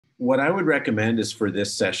what I would recommend is for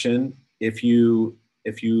this session, if you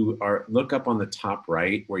are look up on the top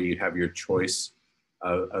right where you have your choice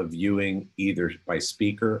of viewing either by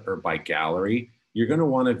speaker or by gallery, you're going to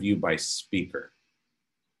want to view by speaker.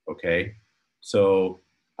 Okay, so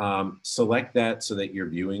select that so that you're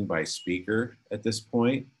viewing by speaker at this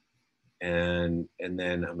point, and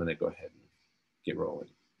then I'm going to go ahead and get rolling.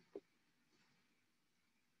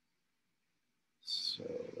 So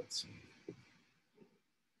let's see.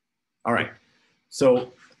 All right.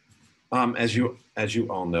 So as you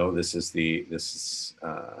all know, this is the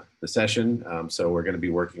session. So we're going to be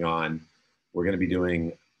working on. We're going to be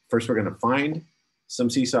doing. First, we're going to find some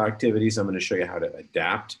Seesaw activities. I'm going to show you how to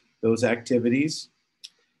adapt those activities,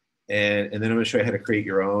 and then I'm going to show you how to create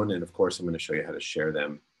your own. And of course, I'm going to show you how to share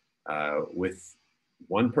them with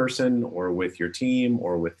one person, or with your team,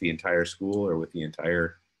 or with the entire school, or with the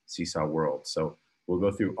entire Seesaw world. So we'll go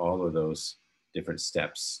through all of those different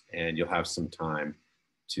steps, and you'll have some time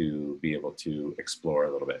to be able to explore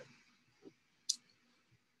a little bit.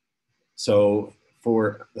 So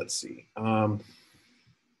let's see.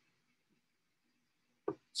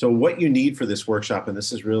 So what you need for this workshop, and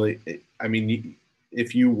this is really, I mean,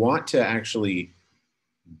 if you want to actually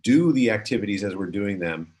do the activities as we're doing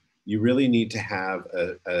them, you really need to have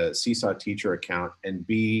a Seesaw teacher account and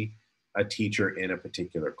be a teacher in a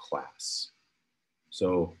particular class.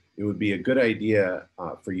 So it would be a good idea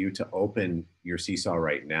for you to open your Seesaw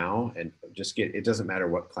right now and just it doesn't matter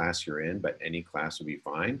what class you're in, but any class would be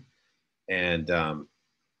fine. And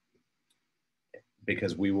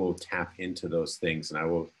because we will tap into those things, and I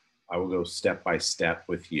will go step by step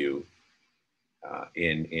with you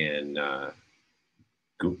in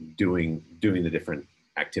doing the different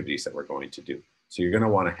activities that we're going to do. So you're going to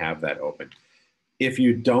want to have that open. If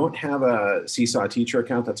you don't have a Seesaw teacher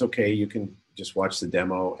account, that's okay. You can just watch the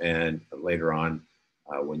demo, and later on,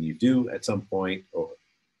 when you do at some point,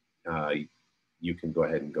 you can go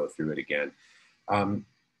ahead and go through it again.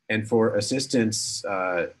 And for assistance,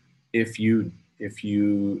 if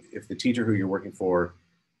the teacher who you're working for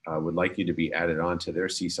would like you to be added on to their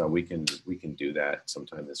Seesaw, we can do that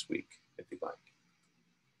sometime this week if you'd like.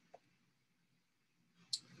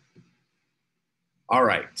 All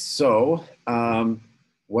right, so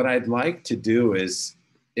what I'd like to do is,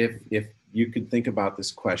 if you could think about this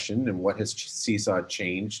question and what has Seesaw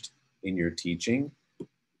changed in your teaching,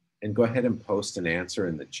 and go ahead and post an answer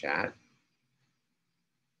in the chat.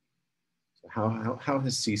 So how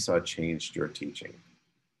has Seesaw changed your teaching?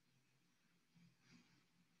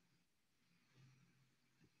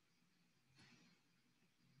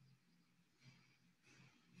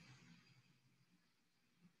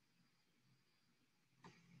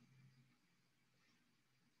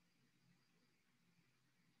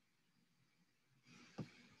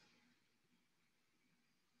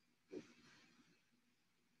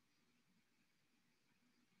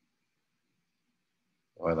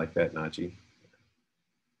 Oh, I like that, Naji.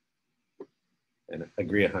 And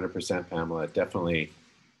agree 100%, Pamela. It definitely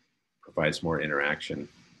provides more interaction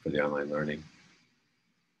for the online learning.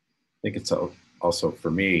 I think it's also,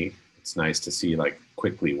 for me, it's nice to see like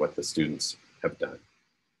quickly what the students have done.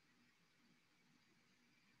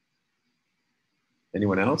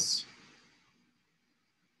 Anyone else?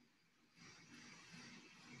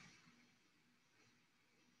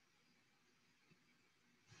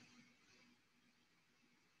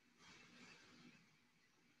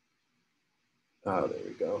 Oh, there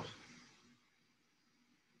we go.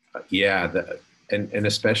 Yeah, and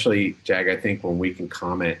especially, Jag, I think when we can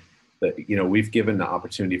comment, that, you know, we've given the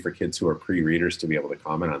opportunity for kids who are pre-readers to be able to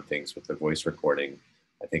comment on things with the voice recording,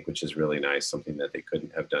 I think, which is really nice, something that they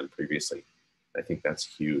couldn't have done previously. I think that's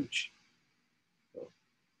huge. So.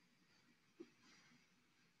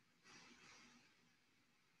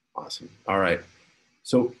 Awesome. All right.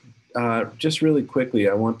 So just really quickly,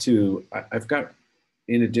 I've got,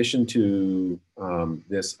 in addition to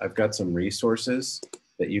this, I've got some resources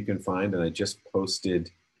that you can find, and I just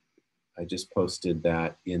posted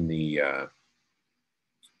that in the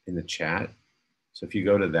chat. So if you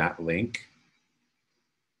go to that link,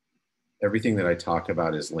 everything that I talk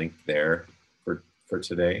about is linked there for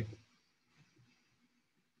today.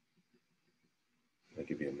 I'll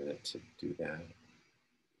give you a minute to do that.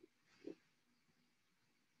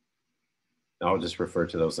 I'll just refer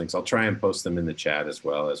to those links. I'll try and post them in the chat as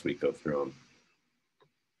well as we go through them.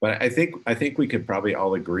 But I think we could probably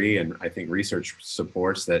all agree, and I think research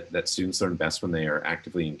supports that students learn best when they are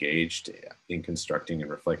actively engaged in constructing and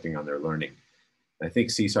reflecting on their learning. I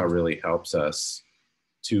think Seesaw really helps us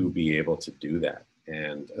to be able to do that,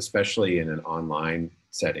 and especially in an online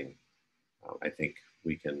setting, I think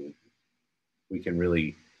we can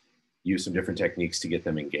really use some different techniques to get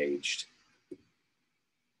them engaged.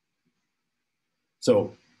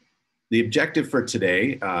 So the objective for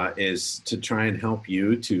today is to try and help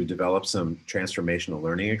you to develop some transformational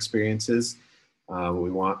learning experiences. We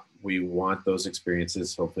want those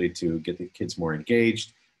experiences hopefully to get the kids more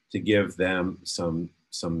engaged, to give them some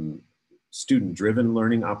student-driven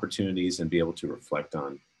learning opportunities and be able to reflect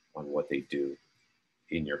on what they do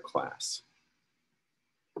in your class.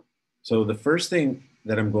 So the first thing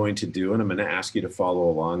that I'm going to do, and I'm going to ask you to follow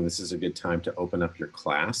along, this is a good time to open up your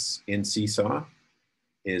class in Seesaw,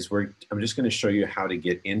 is I'm just going to show you how to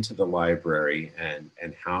get into the library and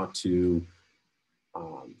how to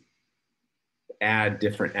add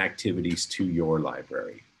different activities to your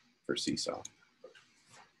library for Seesaw.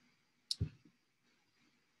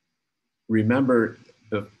 Remember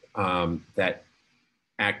that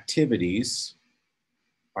activities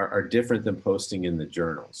are different than posting in the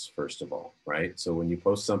journals, first of all, right? So when you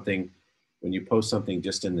post something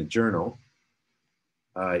just in the journal,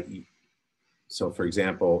 so for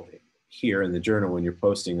example, here in the journal, when you're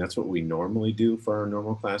posting, that's what we normally do for our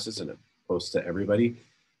normal classes, and it posts to everybody.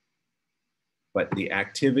 But the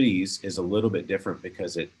activities is a little bit different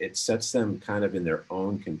because it sets them kind of in their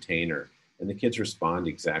own container, and the kids respond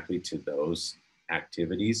exactly to those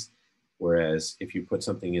activities. Whereas if you put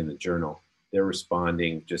something in the journal, they're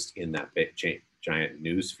responding just in that giant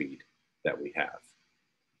news feed that we have.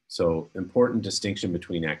 So important distinction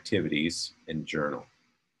between activities and journal.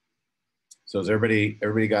 So has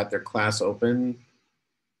everybody got their class open?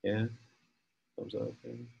 Yeah, thumbs up.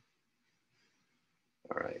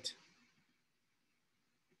 All right.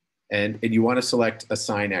 And you want to select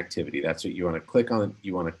assign activity. That's what you want to click on.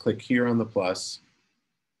 You want to click here on the plus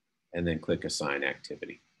and then click assign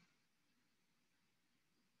activity.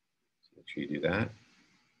 So make sure you do that.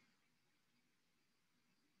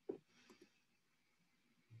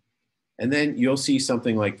 And then you'll see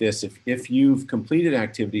something like this. If you've completed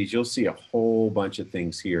activities, you'll see a whole bunch of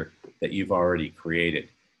things here that you've already created.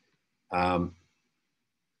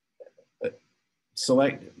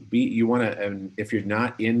 Select you want to, and if you're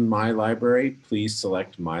not in my library, please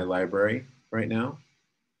select my library right now.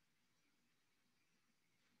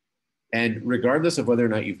 And regardless of whether or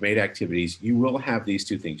not you've made activities, you will have these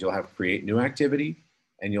two things. You'll have create new activity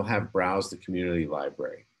and you'll have browse the community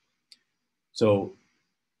library. So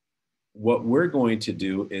what we're going to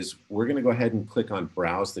do is we're going to go ahead and click on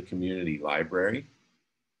browse the community library.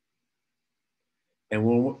 And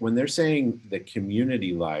when they're saying the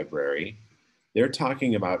community library, they're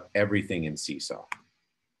talking about everything in Seesaw.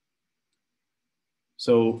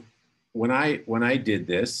 So when I did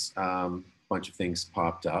this, a bunch of things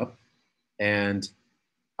popped up, and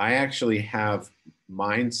I actually have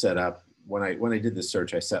mine set up. When I did the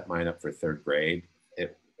search, I set mine up for 3rd grade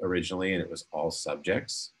originally, and it was all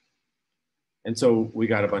subjects. And so we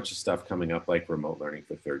got a bunch of stuff coming up like remote learning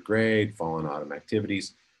for 3rd grade, fall and autumn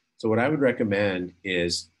activities. So what I would recommend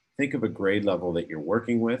is think of a grade level that you're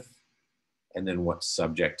working with, and then what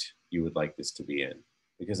subject you would like this to be in,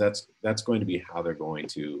 because that's going to be how they're going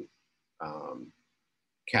to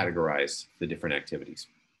categorize the different activities.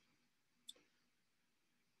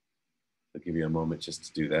 I'll give you a moment just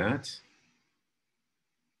to do that.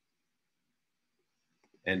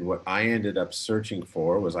 And what I ended up searching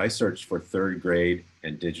for was I searched for 3rd grade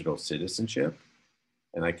and digital citizenship,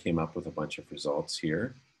 and I came up with a bunch of results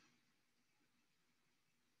here.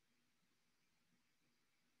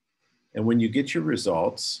 And when you get your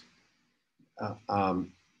results,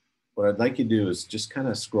 what I'd like you to do is just kind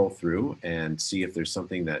of scroll through and see if there's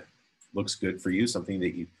something that looks good for you, something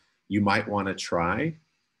that you might want to try,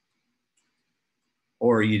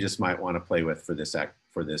 or you just might want to play with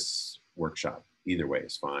for this workshop. Either way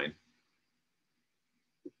is fine.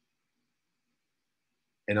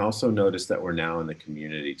 And also notice that we're now in the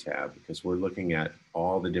community tab because we're looking at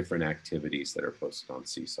all the different activities that are posted on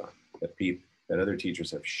Seesaw that other teachers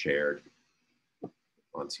have shared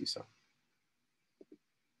on Seesaw.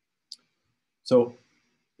 So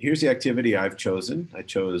here's the activity I've chosen. I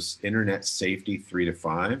chose Internet Safety 3 to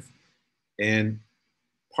 5. And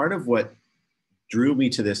part of what drew me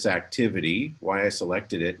to this activity, why I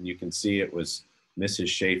selected it, and you can see it was Mrs.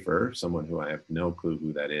 Schaefer, someone who I have no clue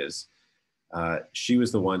who that is. She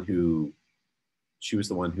was the one who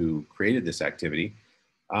created this activity.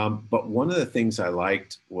 But one of the things I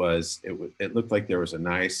liked was it looked like there was a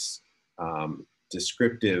nice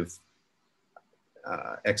descriptive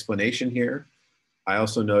explanation here. I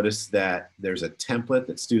also noticed that there's a template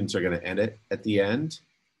that students are going to edit at the end.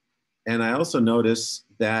 And I also noticed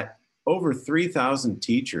that over 3,000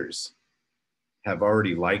 teachers have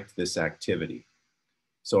already liked this activity.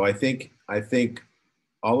 So I think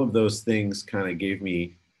all of those things kind of gave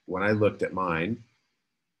me, when I looked at mine,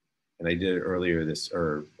 and I did it earlier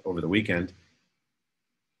or over the weekend,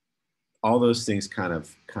 all those things kind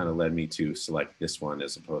of led me to select this one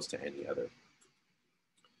as opposed to any other.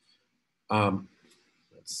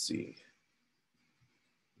 Let's see.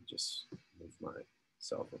 Just move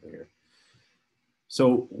myself over here.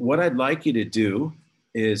 So what I'd like you to do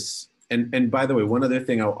is, and by the way, one other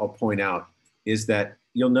thing I'll point out is that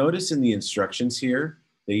you'll notice in the instructions here,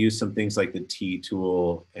 they use some things like the T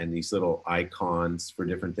tool and these little icons for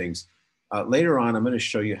different things. Later on, I'm going to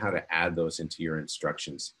show you how to add those into your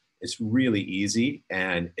instructions. It's really easy,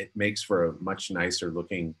 and it makes for a much nicer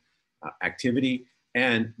looking activity.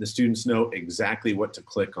 And the students know exactly what to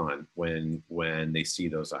click on when they see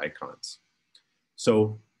those icons.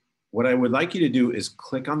 So what I would like you to do is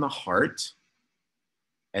click on the heart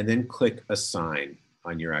and then click assign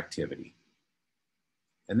on your activity.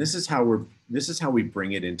 And this is how we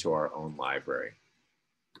bring it into our own library.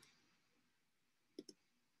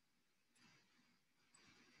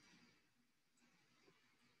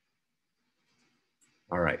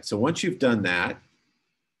 All right, so once you've done that,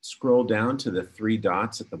 scroll down to the 3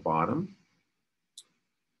 dots at the bottom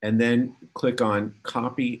and then click on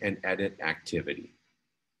copy and edit activity.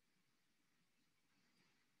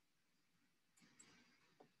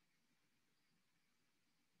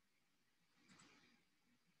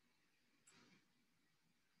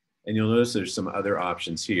 And you'll notice there's some other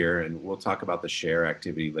options here, and we'll talk about the share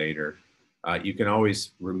activity later. You can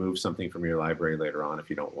always remove something from your library later on if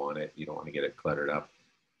you don't want it. You don't want to get it cluttered up.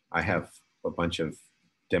 I have a bunch of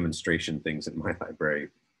demonstration things in my library,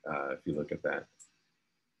 if you look at that.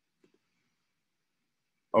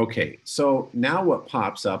 Okay, so now what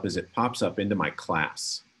pops up is it pops up into my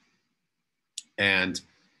class. And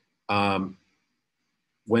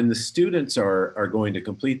when the students are going to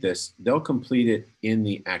complete this, they'll complete it in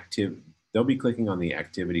the they'll be clicking on the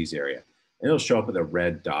activities area. And it'll show up with a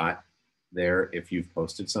red dot there if you've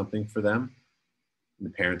posted something for them. The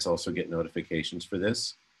parents also get notifications for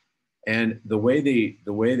this. And the way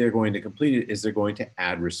they're going to complete it is they're going to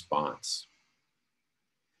add response.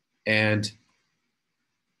 And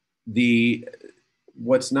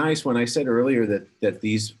what's nice, when I said earlier that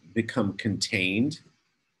these become contained,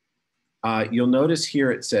 you'll notice here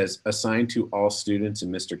it says assigned to all students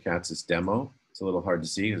in Mr. Katz's demo. It's a little hard to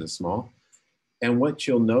see because it's small. And what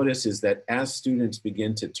you'll notice is that as students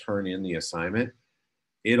begin to turn in the assignment,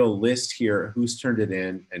 it'll list here who's turned it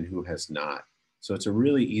in and who has not. So it's a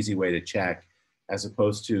really easy way to check, as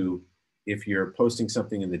opposed to if you're posting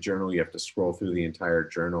something in the journal, you have to scroll through the entire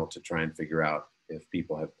journal to try and figure out if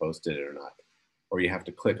people have posted it or not. Or you have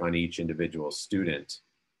to click on each individual student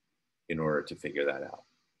in order to figure that out.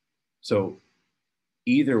 So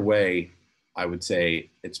either way, I would say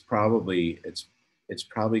it's probably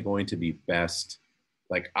going to be best.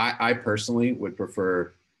 Like I personally would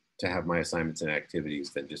prefer to have my assignments and activities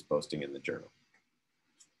than just posting in the journal.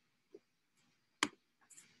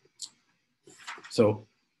 So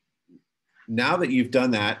now that you've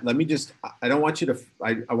done that, let me just, I don't want you to,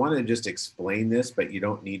 I want to just explain this, but you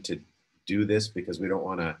don't need to do this because we don't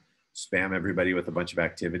want to spam everybody with a bunch of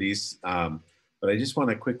activities. But I just want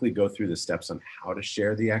to quickly go through the steps on how to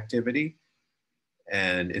share the activity.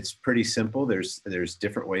 And it's pretty simple. There's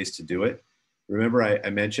different ways to do it. Remember, I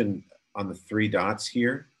mentioned on the 3 dots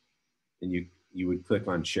here, and you would click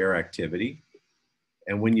on share activity.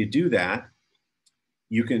 And when you do that,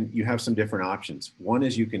 you have some different options. One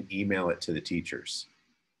is you can email it to the teachers.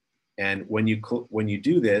 And when you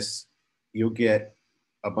do this, you'll get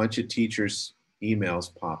a bunch of teachers'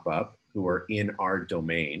 emails pop up who are in our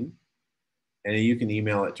domain, and you can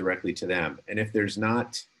email it directly to them. And if there's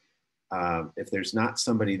not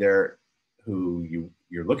somebody there who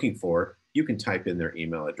you're looking for, you can type in their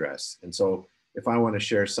email address. And so if I want to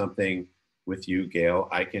share something with you, Gail,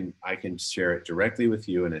 I can share it directly with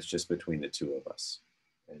you, and it's just between the 2 of us,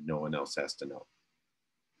 and no one else has to know.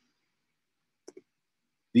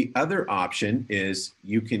 The other option is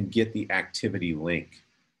you can get the activity link.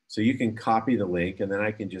 So you can copy the link, and then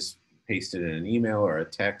I can just paste it in an email or a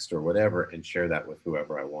text or whatever and share that with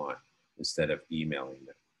whoever I want instead of emailing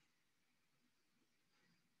them.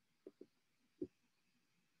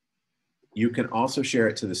 You can also share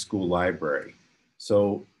it to the school library.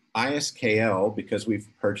 So ISKL, because we've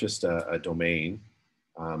purchased a domain,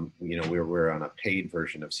 we're on a paid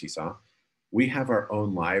version of Seesaw, we have our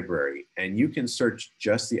own library, and you can search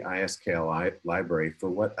just the ISKL library for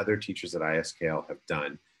what other teachers at ISKL have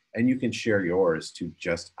done, and you can share yours to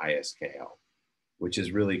just ISKL, which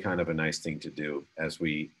is really kind of a nice thing to do as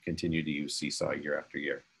we continue to use Seesaw year after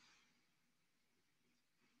year.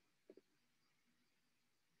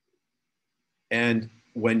 And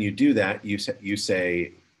when you do that, you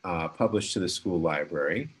say publish to the school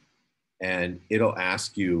library, and it'll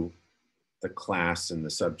ask you the class and the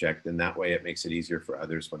subject, and that way it makes it easier for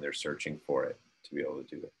others when they're searching for it to be able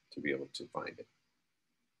to do it, to be able to find it.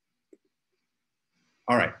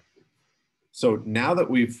 All right. So now that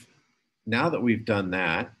we've done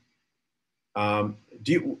that,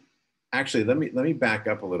 do you actually let me back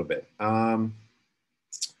up a little bit.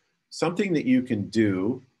 Something that you can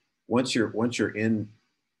do once you're in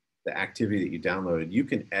the activity that you downloaded, you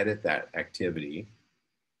can edit that activity.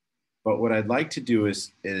 But what I'd like to do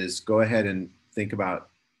is go ahead and think about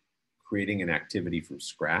creating an activity from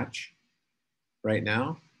scratch right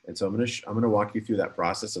now. And so I'm gonna walk you through that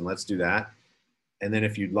process, and let's do that. And then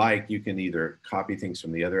if you'd like, you can either copy things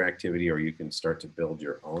from the other activity, or you can start to build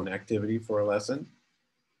your own activity for a lesson.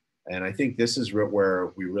 And I think this is where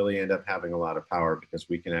we really end up having a lot of power, because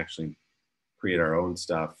we can actually create our own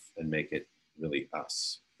stuff and make it really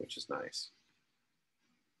us, which is nice.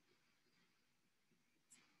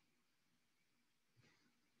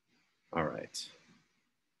 All right.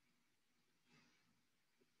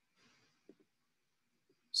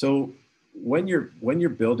 So when you're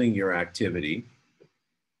building your activity,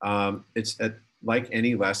 it's like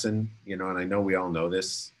any lesson, you know, and I know we all know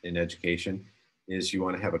this in education, is you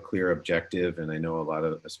want to have a clear objective. And I know a lot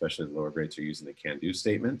of, especially the lower grades, are using the can-do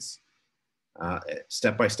statements,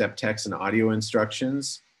 step-by-step text and audio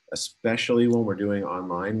instructions, especially when we're doing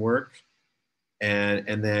online work. And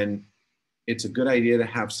then it's a good idea to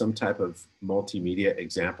have some type of multimedia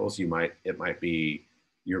examples. It might be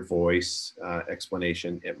your voice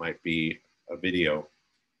explanation. It might be a video.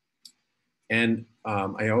 And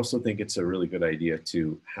I also think it's a really good idea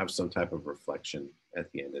to have some type of reflection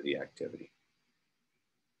at the end of the activity.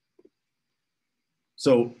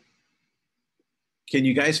 So can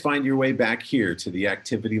you guys find your way back here to the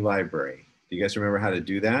activity library? Do you guys remember how to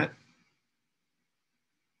do that?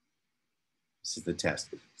 This is the test.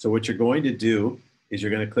 So what you're going to do is you're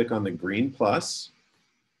going to click on the green plus.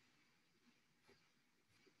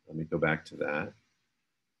 Let me go back to that.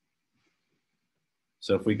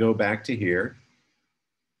 So if we go back to here,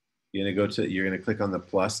 you're going to click on the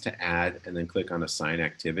plus to add, and then click on assign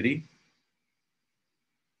activity.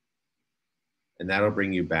 And that'll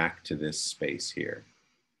bring you back to this space here.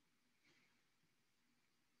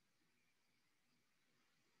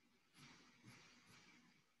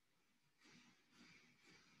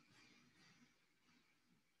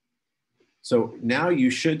 So now you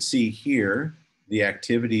should see here the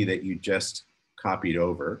activity that you just copied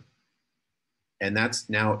over. And that's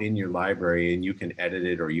now in your library, and you can edit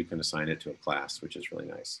it or you can assign it to a class, which is really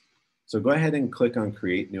nice. So go ahead and click on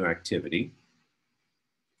create new activity.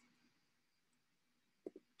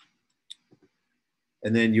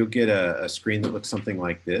 And then you'll get a screen that looks something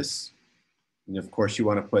like this. And of course you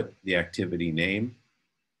want to put the activity name,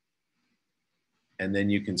 and then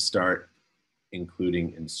you can start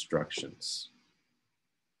including instructions.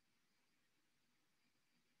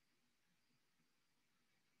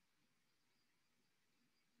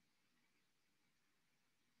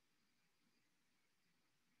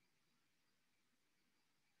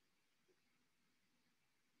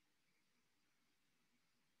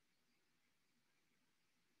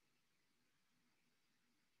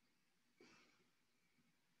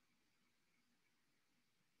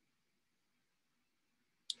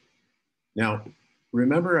 Now,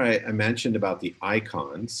 remember I mentioned about the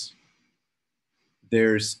icons.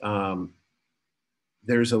 There's kind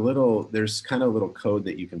of a little code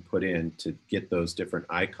that you can put in to get those different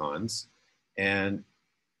icons, and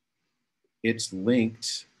it's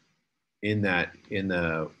linked in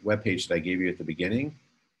the web page that I gave you at the beginning.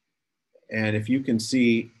 And if you can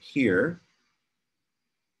see here,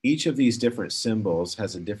 each of these different symbols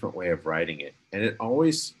has a different way of writing it, and it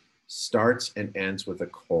always starts and ends with a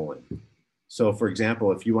colon. So for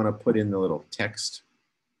example, if you want to put in the little text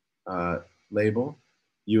label,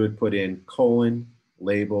 you would put in colon,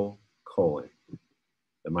 label, colon.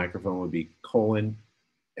 The microphone would be colon,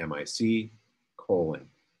 MIC, colon.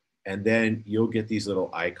 And then you'll get these little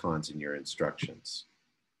icons in your instructions.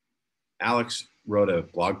 Alex wrote a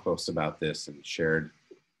blog post about this and shared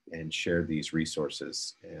these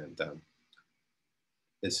resources. And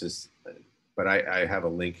this is, but I have a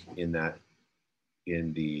link in that,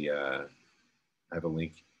 I have a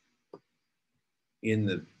link in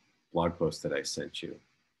the blog post that I sent you.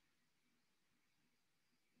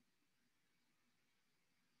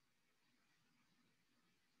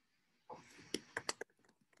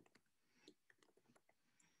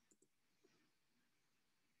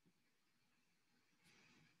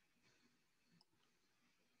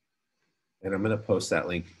 And I'm going to post that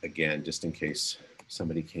link again, just in case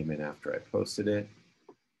somebody came in after I posted it.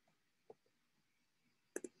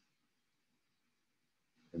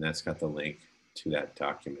 And that's got the link to that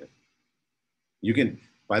document. You can,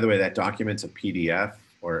 by the way, that document's a PDF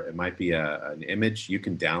or it might be an image. You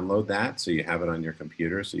can download that so you have it on your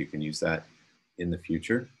computer so you can use that in the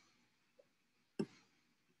future.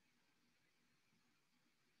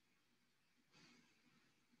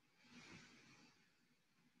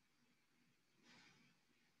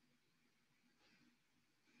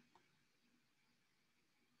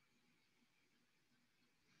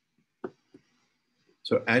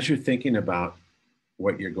 So as you're thinking about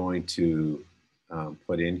what you're going to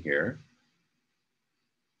put in here,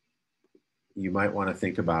 you might want to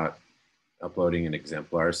think about uploading an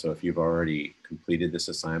exemplar. So if you've already completed this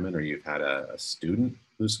assignment or you've had a student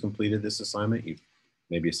who's completed this assignment, you've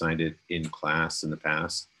maybe assigned it in class in the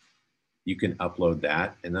past, you can upload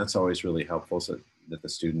that. And that's always really helpful so that the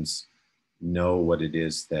students know what it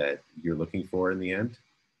is that you're looking for in the end.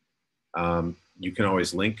 You can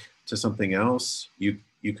always link to something else. You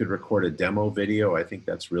could record a demo video. I think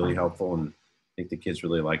that's really helpful. And I think the kids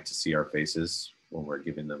really like to see our faces when we're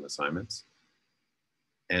giving them assignments.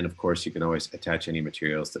 And of course, you can always attach any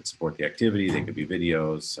materials that support the activity. They could be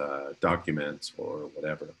videos, documents, or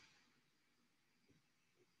whatever.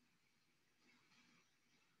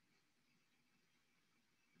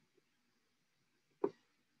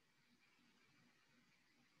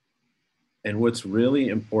 And what's really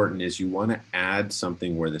important is you want to add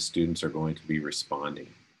something where the students are going to be responding.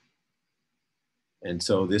 And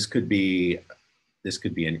so this could be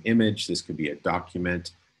an image, this could be a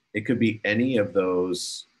document, it could be any of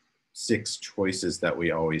those 6 choices that we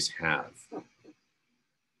always have.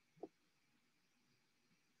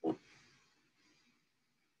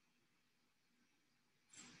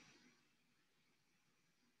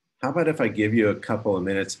 How about if I give you a couple of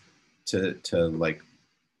minutes to like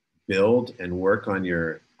build and work on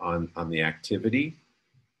your on the activity,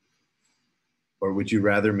 or would you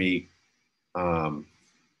rather me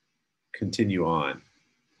continue on?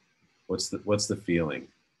 What's the feeling?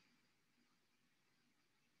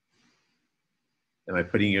 Am I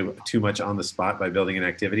putting you too much on the spot by building an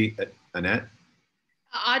activity, Annette?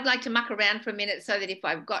 I'd like to muck around for a minute so that if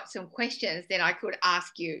I've got some questions, then I could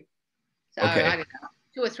ask you. So Okay. I don't know,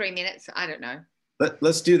 2 or 3 minutes. I don't know.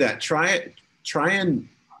 Let's do that. Try and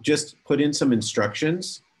just put in some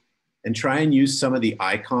instructions and try and use some of the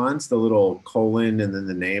icons, the little colon and then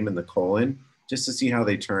the name and the colon, just to see how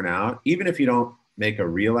they turn out. Even if you don't make a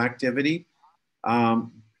real activity,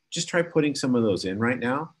 just try putting some of those in right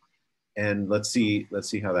now, and let's see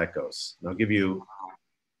how that goes. And I'll give you,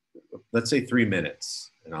 let's say 3 minutes,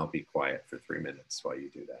 and I'll be quiet for 3 minutes while you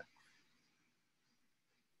do that.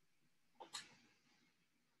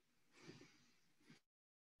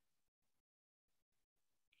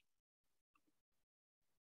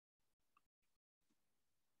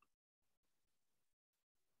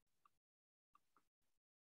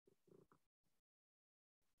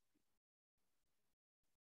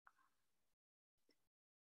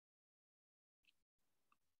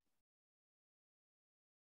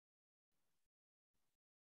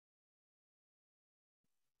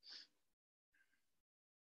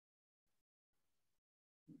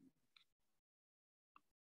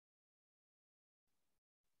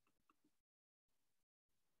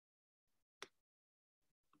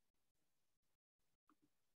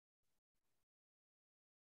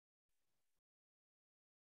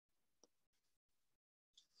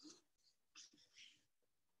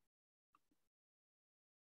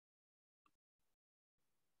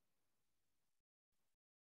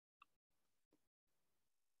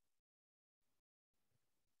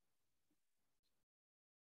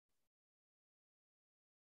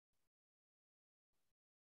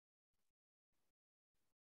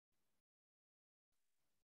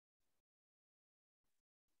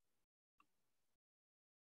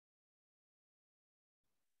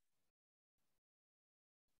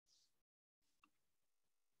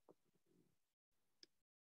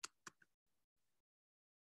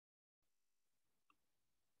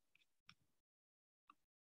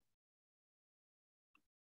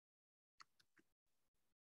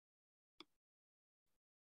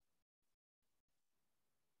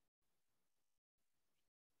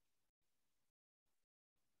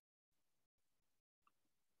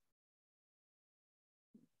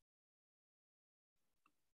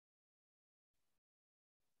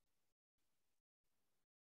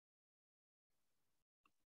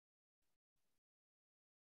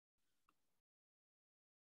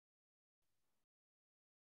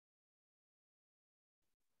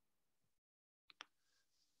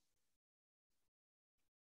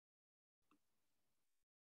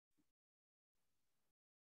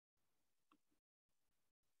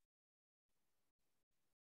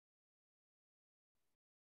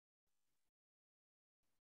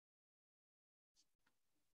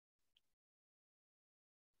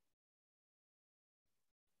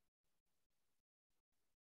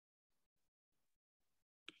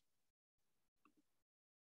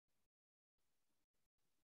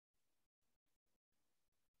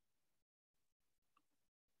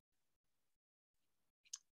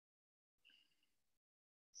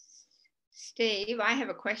 Steve, I have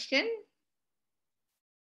a question.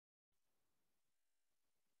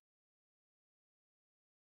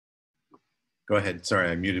 Go ahead. Sorry,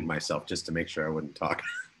 I muted myself just to make sure I wouldn't talk.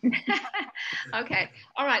 Okay.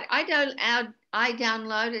 All right. I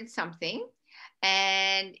downloaded something,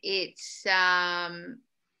 and it's an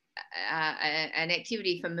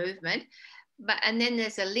activity for movement, and then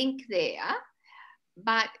there's a link there,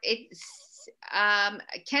 but it's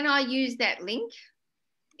can I use that link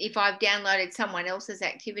if I've downloaded someone else's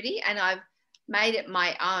activity and I've made it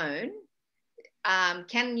my own?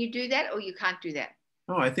 Can you do that, or you can't do that?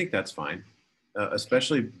 Oh, I think that's fine.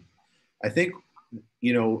 Especially, I think,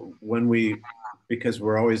 you know, because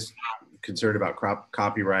we're always concerned about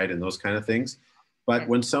copyright and those kind of things. But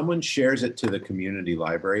when someone shares it to the community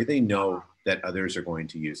library, they know that others are going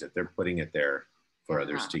to use it. They're putting it there for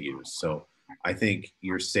others to use. So I think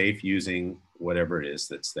you're safe using whatever it is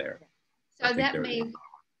that's there. So that means,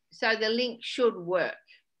 so the link should work.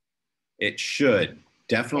 It should.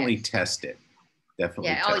 Definitely test it.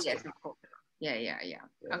 Definitely test it. Of course. Yeah.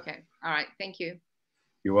 Okay. All right. Thank you.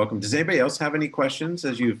 You're welcome. Does anybody else have any questions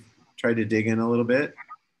as you've tried to dig in a little bit?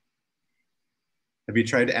 Have you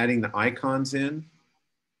tried adding the icons in?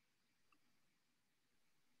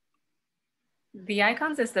 The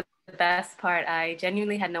icons is the best part. I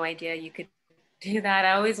genuinely had no idea you could do that.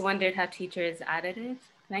 I always wondered how teachers added it.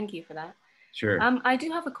 Thank you for that. Sure. I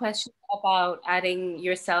do have a question about adding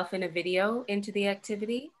yourself in a video into the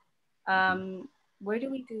activity. Where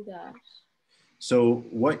do we do that? So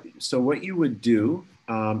what you would do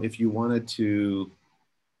if you wanted to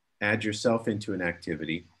add yourself into an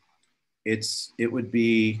activity, it would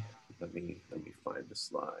be, let me find the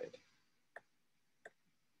slide.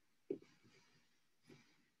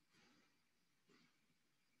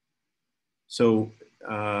 So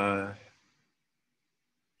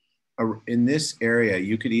in this area,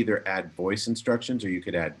 you could either add voice instructions or you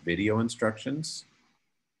could add video instructions.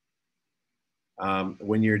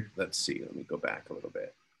 When you're, let's see, let me go back a little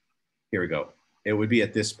bit. Here we go. It would be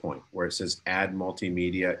at this point where it says add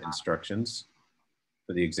multimedia instructions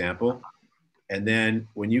for the example. And then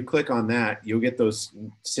when you click on that, you'll get those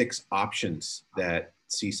 6 options that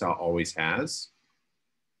Seesaw always has.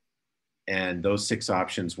 And those 6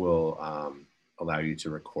 options will allow you to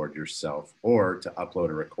record yourself or to upload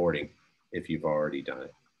a recording if you've already done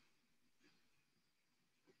it.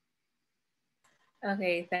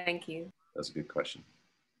 Okay, thank you. That's a good question.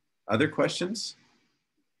 Other questions?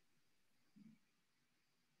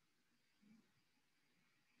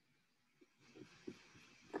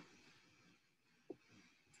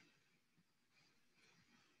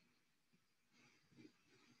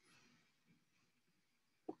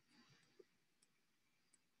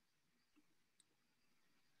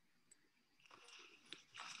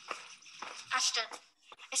 Ashton,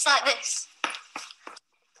 it's like this. I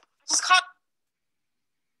just can't.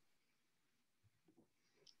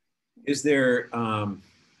 Is there,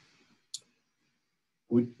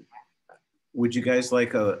 would you guys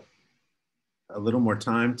like a little more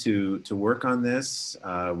time to work on this?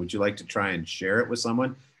 Would you like to try and share it with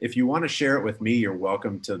someone? If you want to share it with me, you're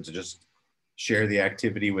welcome to just share the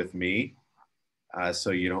activity with me so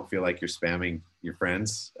you don't feel like you're spamming your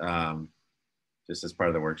friends just as part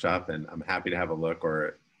of the workshop. And I'm happy to have a look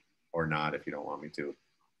or not if you don't want me to.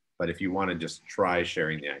 But if you want to just try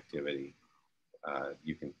sharing the activity,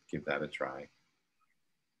 you can give that a try.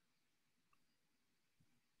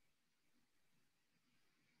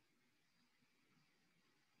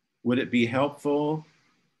 Would it be helpful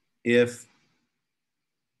if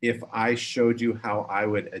I showed you how I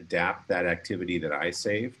would adapt that activity that I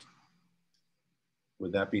saved?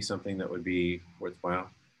 Would that be something that would be worthwhile?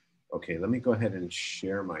 Okay, let me go ahead and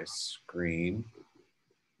share my screen.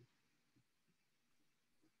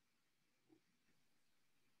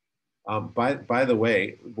 By the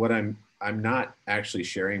way, what I'm not actually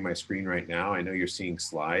sharing my screen right now. I know you're seeing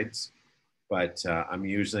slides, but I'm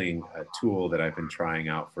using a tool that I've been trying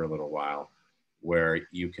out for a little while where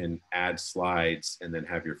you can add slides and then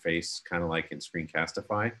have your face kind of like in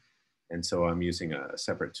Screencastify. And so I'm using a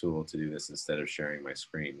separate tool to do this instead of sharing my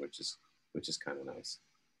screen, which is kind of nice.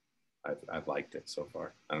 I've liked it so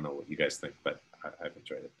far. I don't know what you guys think, but I've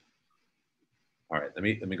enjoyed it. All right, let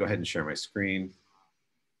me go ahead and share my screen.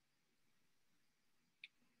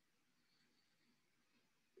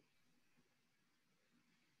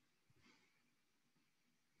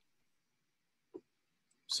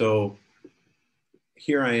 So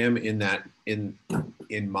here I am in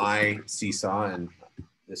my Seesaw, and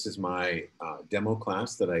this is my demo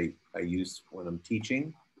class that I use when I'm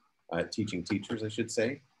teaching teachers, I should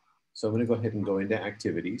say. So I'm going to go ahead and go into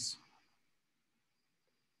activities.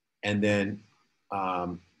 And then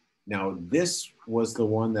now this was the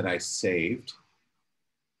one that I saved.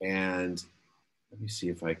 And let me see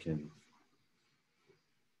if I can.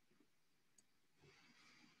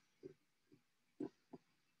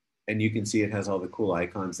 And you can see it has all the cool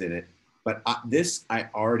icons in it. But this I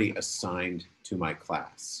already assigned to my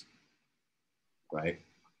class, right?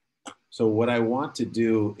 So what I want to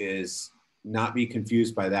do is not be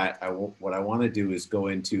confused by that. What I want to do is go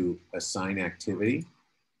into assign activity.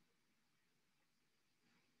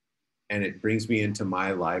 And it brings me into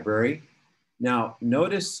my library. Now,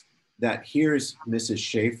 notice that here's Mrs.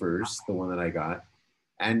 Schaefer's, the one that I got.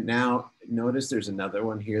 And now notice there's another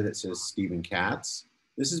one here that says Stephen Katz.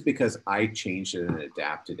 This is because I changed it and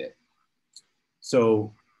adapted it.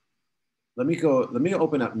 So let me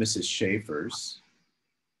open up Mrs. Schaefer's.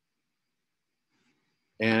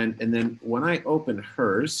 And then when I open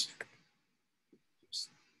hers,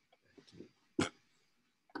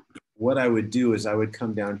 what I would do is I would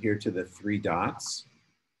come down here to the 3 dots.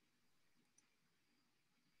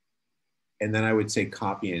 And then I would say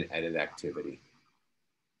copy and edit activity.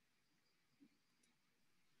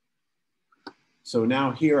 So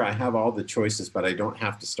now here I have all the choices, but I don't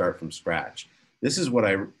have to start from scratch. This is one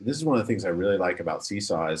of the things I really like about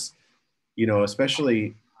Seesaw is, you know,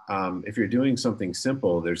 especially if you're doing something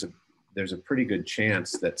simple, there's a pretty good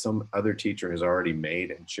chance that some other teacher has already made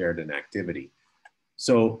and shared an activity.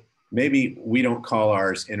 So maybe we don't call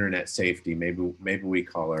ours internet safety. Maybe we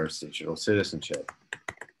call ours digital citizenship.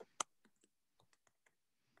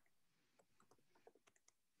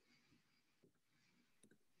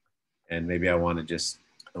 And maybe I want to just,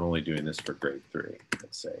 I'm only doing this for grade 3,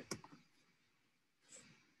 let's say.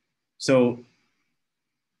 So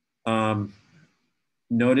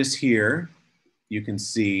notice here, you can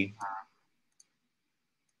see,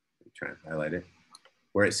 let me try and highlight it,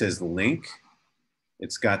 where it says link.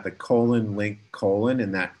 It's got the colon, link, colon,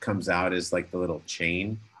 and that comes out as like the little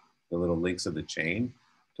chain, the little links of the chain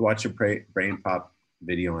to watch a brain pop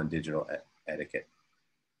video on digital etiquette.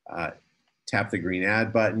 Tap the green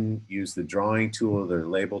add button, use the drawing tool, the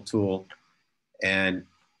label tool. And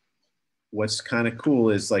what's kind of cool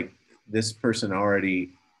is like this person already,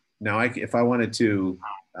 now if I wanted to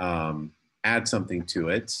add something to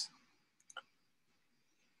it,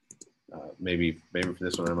 maybe for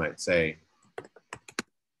this one I might say,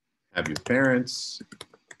 have your parents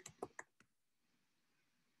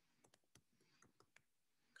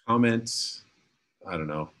comment. I don't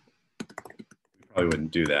know, we probably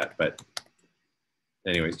wouldn't do that, but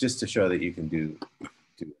anyways, just to show that you can do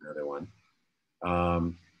another one.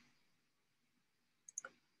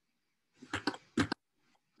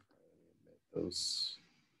 Those.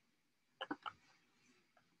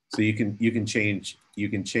 So you can change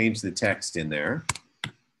the text in there.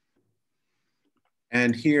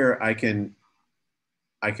 And here I can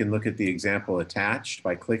look at the example attached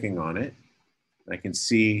by clicking on it. I can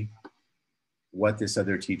see what this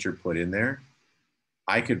other teacher put in there.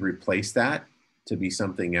 I could replace that to be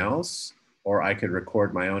something else, or I could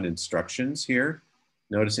record my own instructions here.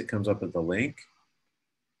 Notice it comes up with the link.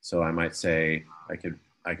 So I might say, I could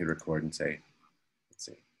record and say, let's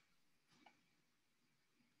see.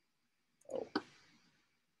 Oh,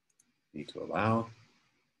 need to allow.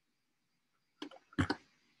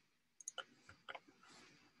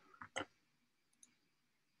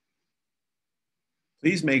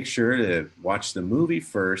 Please make sure to watch the movie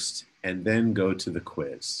first and then go to the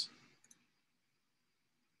quiz.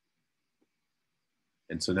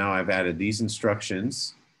 And so now I've added these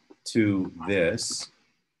instructions to this.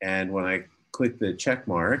 And when I click the check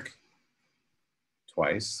mark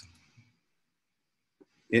twice,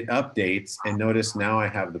 it updates, and notice now I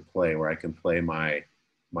have the play where I can play my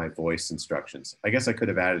voice instructions. I guess I could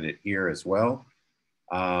have added it here as well.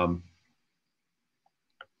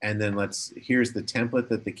 And then here's the template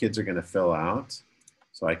that the kids are gonna fill out.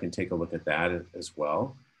 So I can take a look at that as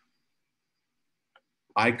well.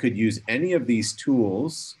 I could use any of these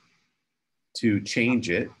tools to change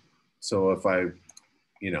it. So if I,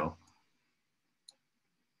 you know,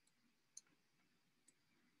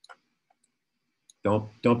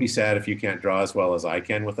 don't be sad if you can't draw as well as I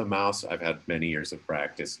can with a mouse. I've had many years of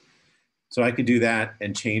practice. So I could do that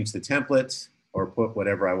and change the template or put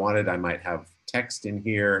whatever I wanted. I might have text in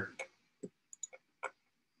here.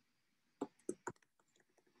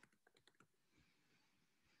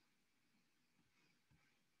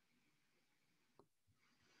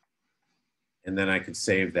 And then I could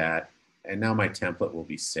save that. And now my template will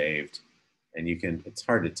be saved. And you can, it's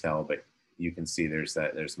hard to tell, but you can see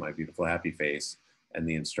there's my beautiful happy face and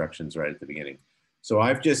the instructions right at the beginning. So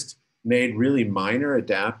I've just made really minor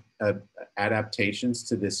adaptations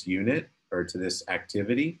to this unit or to this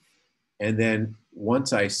activity. And then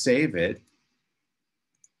once I save it,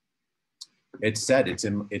 it's set, it's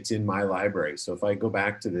in my library. So if I go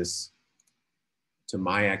back to to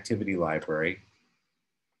my activity library,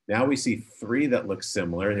 now we see 3 that look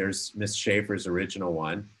similar. There's Miss Schaefer's original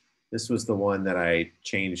one. This was the one that I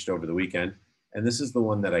changed over the weekend. And this is the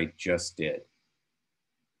one that I just did.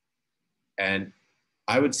 And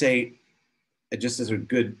I would say, just as a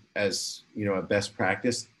best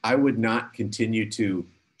practice, I would not continue to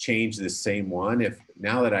change the same one. If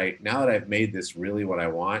now that I've made this really what I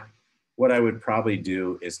want, what I would probably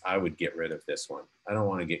do is I would get rid of this one. I don't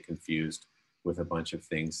want to get confused with a bunch of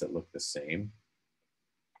things that look the same.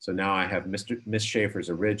 So now I have Miss Schaefer's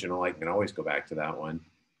original. I can always go back to that one,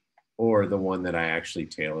 or the one that I actually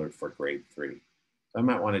tailored for grade 3. So I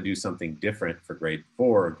might want to do something different for grade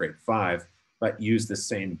 4 or grade 5, but use the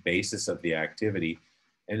same basis of the activity.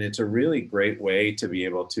 And it's a really great way to be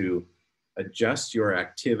able to adjust your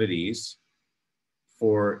activities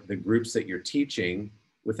for the groups that you're teaching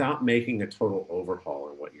without making a total overhaul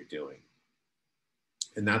in what you're doing.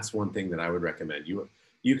 And that's one thing that I would recommend. You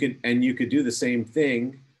could do the same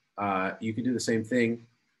thing. You could do the same thing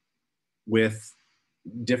with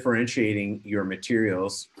differentiating your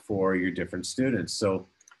materials for your different students. So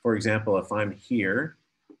for example, if I'm here,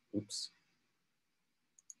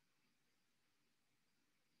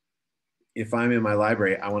 if I'm in my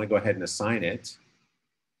library, I want to go ahead and assign it.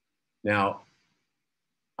 Now,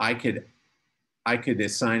 I could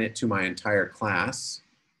assign it to my entire class,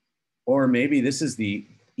 or maybe this is the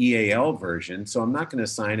EAL version. So I'm not going to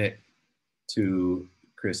assign it to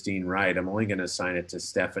Christine Wright. I'm only going to assign it to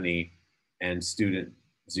Stephanie and student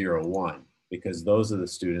 01, because those are the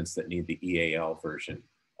students that need the EAL version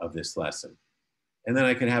of this lesson. And then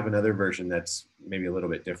I can have another version that's maybe a little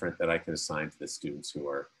bit different that I can assign to the students who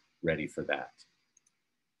are ready for that.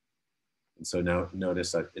 And so now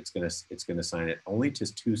notice that it's going to assign it only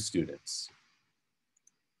to 2 students.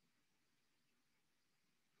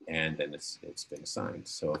 And then it's been assigned.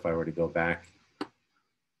 So if I were to go back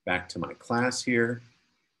to my class here,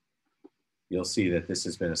 you'll see that this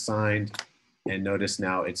has been assigned. And notice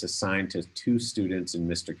now it's assigned to 2 students in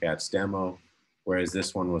Mr. Katz demo, whereas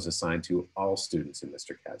this one was assigned to all students in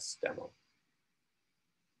Mr. Katz demo.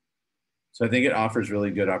 So I think it offers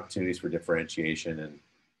really good opportunities for differentiation and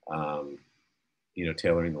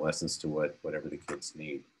tailoring the lessons to whatever the kids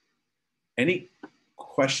need. Any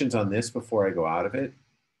questions on this before I go out of it?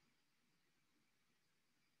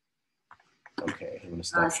 Okay, I'm going to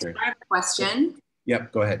stop sharing. I have a question.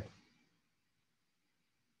 Yep, go ahead.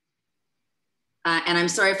 And I'm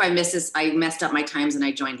sorry if I missed this. I messed up my times and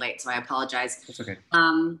I joined late, so I apologize. That's okay.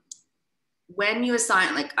 When you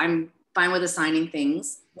assign, like I'm fine with assigning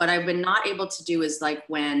things. What I've been not able to do is like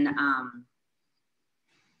when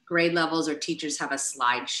grade levels or teachers have a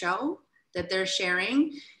slideshow that they're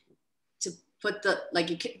sharing, to put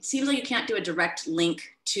it seems like you can't do a direct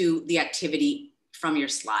link to the activity from your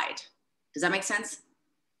slide. Does that make sense?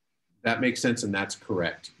 That makes sense, and that's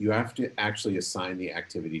correct. You have to actually assign the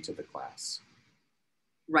activity to the class.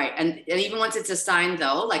 Right, and even once it's assigned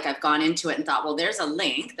though, like I've gone into it and thought, well, there's a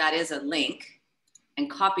link, that is a link, and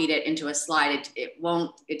copied it into a slide,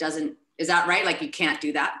 it doesn't, is that right? Like you can't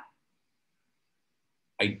do that?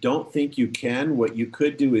 I don't think you can. What you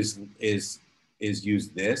could do is use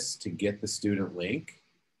this to get the student link.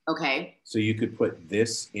 Okay. So you could put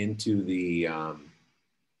this into the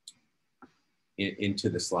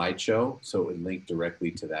slideshow, so it would link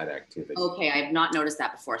directly to that activity. Okay, I've not noticed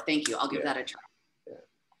that before. Thank you. I'll give that a try. Yeah.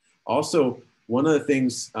 Also, one of the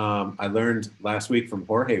things I learned last week from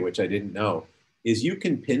Jorge, which I didn't know, is you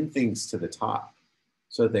can pin things to the top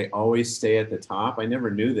so that they always stay at the top. I never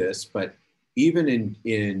knew this, but even in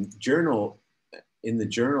the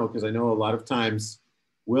journal, because I know a lot of times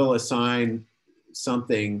we'll assign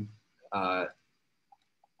something. Let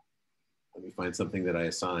me find something that I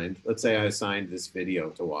assigned. Let's say I assigned this video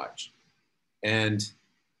to watch. And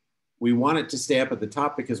we want it to stay up at the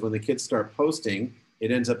top because when the kids start posting, it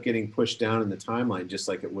ends up getting pushed down in the timeline just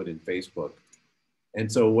like it would in Facebook. And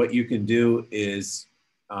so what you can do is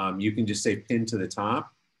you can just say pin to the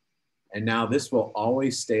top. And now this will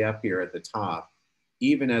always stay up here at the top,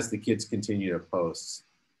 even as the kids continue to post.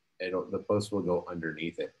 The post will go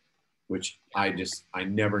underneath it, which I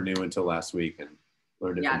never knew until last week and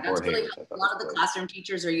learned it from Jorge. Really a lot of the classroom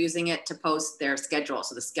teachers are using it to post their schedule.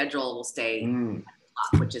 So the schedule will stay at the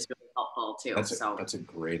top, which is really helpful too. That's a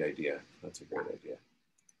great idea. That's a great idea.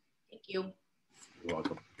 Thank you. You're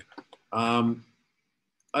welcome.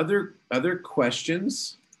 Other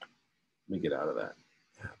questions? Let me get out of that.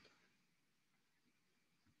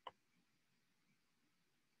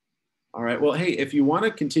 right. Well, hey, if you want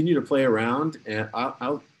to continue to play around, and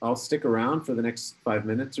I'll stick around for the next 5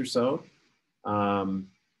 minutes or so. And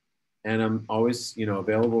I'm always, you know,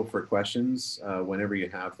 available for questions whenever you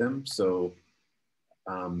have them. So,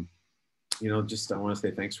 you know, just I want to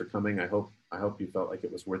say thanks for coming. I hope you felt like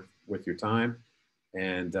it was worth your time,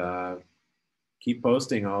 and keep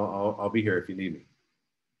posting. I'll be here if you need me.